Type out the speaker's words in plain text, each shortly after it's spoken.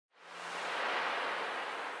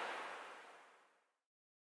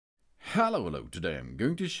Hello, today I'm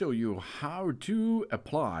going to show you how to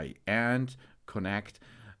apply and connect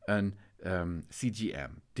an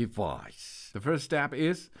CGM device. The first step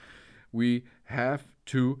is we have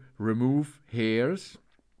to remove hairs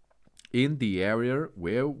in the area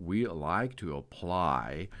where we like to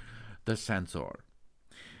apply the sensor.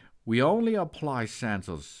 We only apply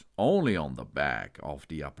sensors only on the back of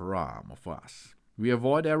the upper arm of us. We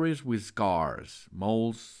avoid areas with scars,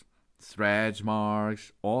 moles, stretch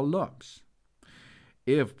marks or lumps.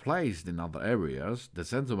 If placed in other areas, the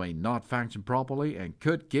sensor may not function properly and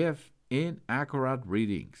could give inaccurate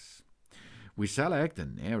readings. We select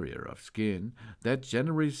an area of skin that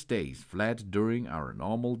generally stays flat during our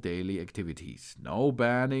normal daily activities, no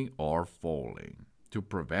bending or falling. To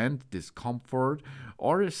prevent discomfort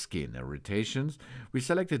or skin irritations, we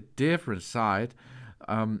select a different side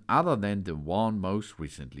other than the one most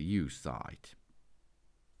recently used side.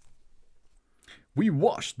 We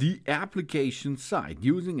wash the application side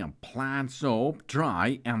using a plant soap,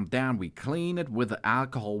 dry, and then we clean it with an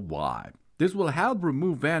alcohol wipe. This will help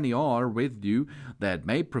remove any oil residue that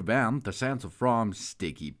may prevent the sensor from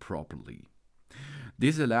sticking properly.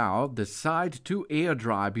 This allows the side to air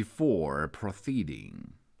dry before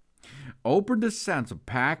proceeding. Open the sensor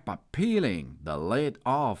pack by peeling the lid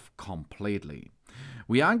off completely.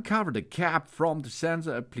 We uncover the cap from the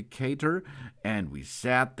sensor applicator and we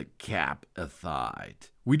set the cap aside.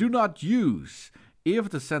 We do not use if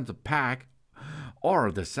the sensor pack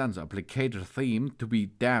or the sensor applicator theme to be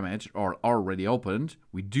damaged or already opened.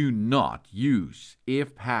 We do not use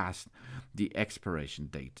if past the expiration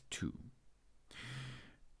date too.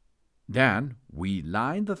 Then we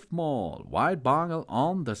line the small white buckle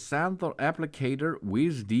on the sensor applicator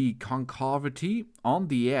with the concavity on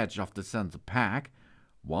the edge of the sensor pack.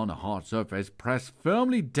 On a hard surface, press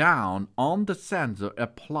firmly down on the sensor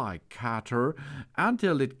applicator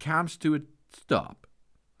until it comes to a stop.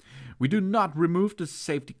 We do not remove the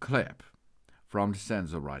safety clip from the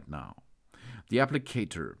sensor right now. The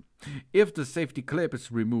applicator. If the safety clip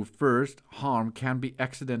is removed first, harm can be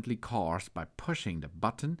accidentally caused by pushing the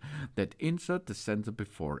button that inserts the sensor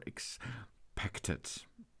before expected.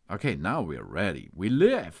 Okay, now we are ready. We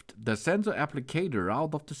lift the sensor applicator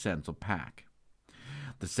out of the sensor pack.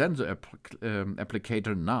 The sensor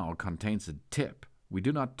applicator now contains a tip. We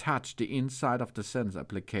do not touch the inside of the sensor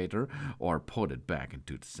applicator or put it back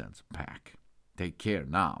into the sensor pack. Take care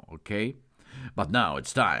now, okay? But now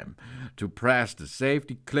it's time to press the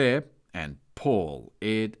safety clip and pull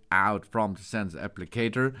it out from the sensor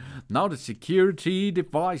applicator. Now the security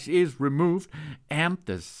device is removed and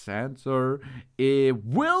the sensor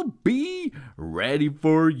will be ready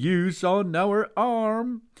for use on our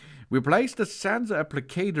arm. We place the sensor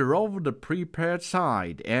applicator over the prepared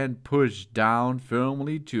side and push down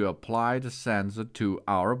firmly to apply the sensor to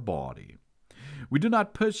our body. We do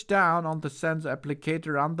not push down on the sensor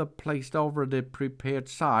applicator placed over the prepared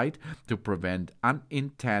side to prevent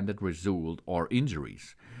unintended result or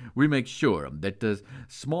injuries. We make sure that the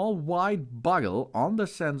small white buckle on the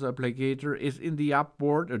sensor applicator is in the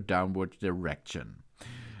upward or downward direction.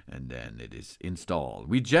 And then it is installed.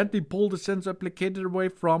 We gently pull the sensor applicator away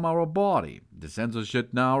from our body. The sensor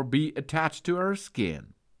should now be attached to our skin.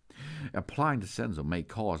 Applying the sensor may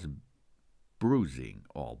cause bruising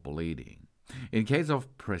or bleeding. In case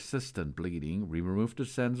of persistent bleeding, we remove the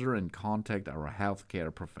sensor and contact our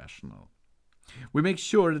healthcare professional. We make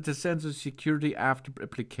sure that the sensor is secured after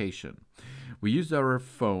application. We use our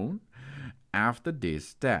phone after this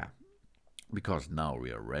step, because now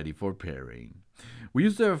we are ready for pairing. We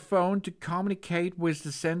use our phone to communicate with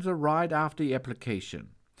the sensor right after the application.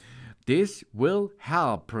 This will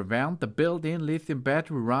help prevent the built-in lithium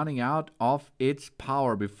battery running out of its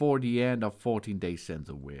power before the end of 14-day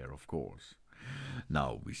sensor wear, of course.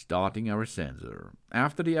 Now we're starting our sensor.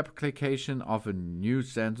 After the application of a new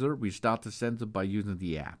sensor, we start the sensor by using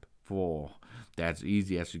the app. That's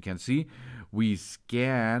easy, as you can see. We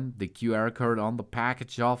scan the QR code on the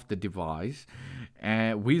package of the device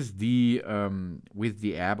with the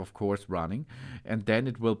app, of course, running, and then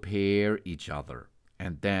it will pair each other.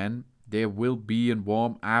 And then there will be a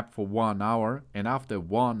warm up for 1 hour, and after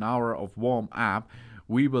 1 hour of warm up,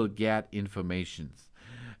 we will get information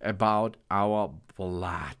about our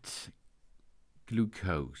blood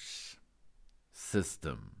glucose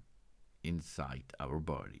system inside our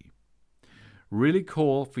body. Really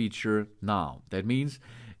cool feature now. That means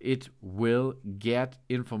it will get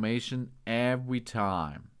information every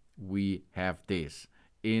time we have this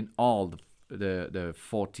in all the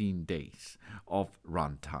 14 days of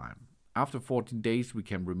runtime. After 14 days, we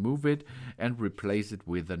can remove it and replace it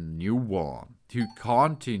with a new one to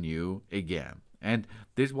continue again. And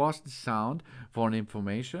this was the sound for an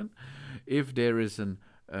information. If there is an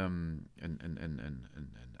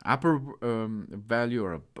upper value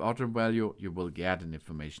or a bottom value, you will get an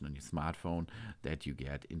information on your smartphone that you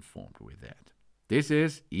get informed with that. This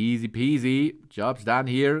is easy peasy. Job's done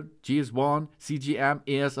here. GS1 CGM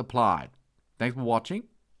is applied. Thanks for watching.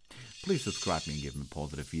 Please subscribe me and give me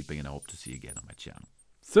positive feedback, and I hope to see you again on my channel.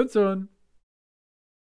 Soon.